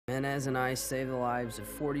Inez and I saved the lives of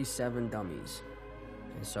 47 dummies.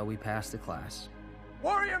 And so we passed the class.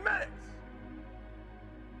 Warrior medics!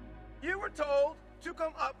 You were told to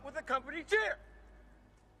come up with a company cheer.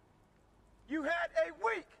 You had a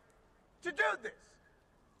week to do this.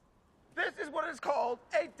 This is what is called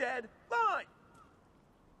a deadline.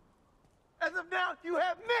 As of now, you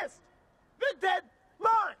have missed the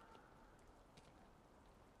deadline.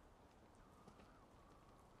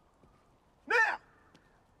 Now,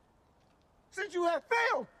 since you have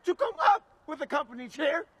failed to come up with a company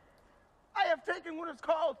chair, I have taken what is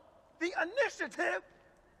called the initiative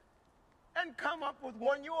and come up with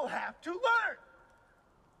one you will have to learn.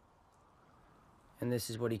 And this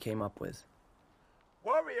is what he came up with.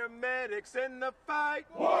 Warrior medics in the fight.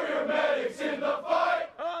 Warrior medics in the fight.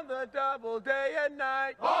 On the double day and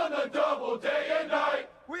night. On the double day and night.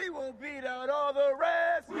 We will beat out all the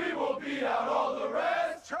rest. We will beat out all the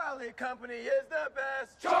rest. Charlie Company is the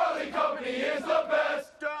best. Charlie Company is the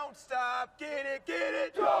best. Don't stop, get it, get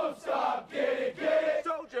it. Don't stop, get it, get it.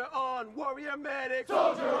 Soldier on, warrior medics.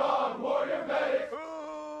 Soldier on, warrior medics.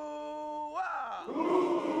 Ooh, ah.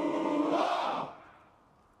 Ooh, ah.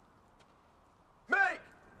 Make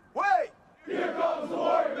way. Here comes the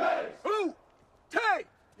warrior medics. Ooh, take.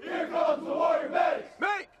 Here comes the warrior medics.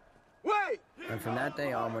 Make way. And from that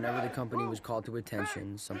day on, whenever the company was called to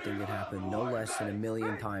attention, something that happened no less than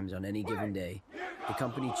 1,000,000 times on any given day, the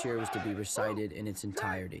company cheer was to be recited in its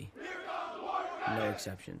entirety. No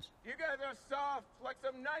exceptions. You guys are soft like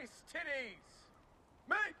some nice titties.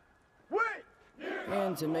 Make way.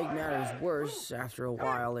 And to make matters worse, after a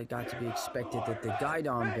while it got to be expected that the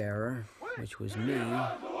guidon bearer, which was me,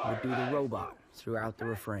 would do the robot throughout the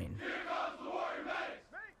refrain.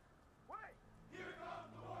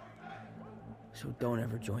 So don't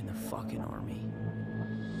ever join the fucking army.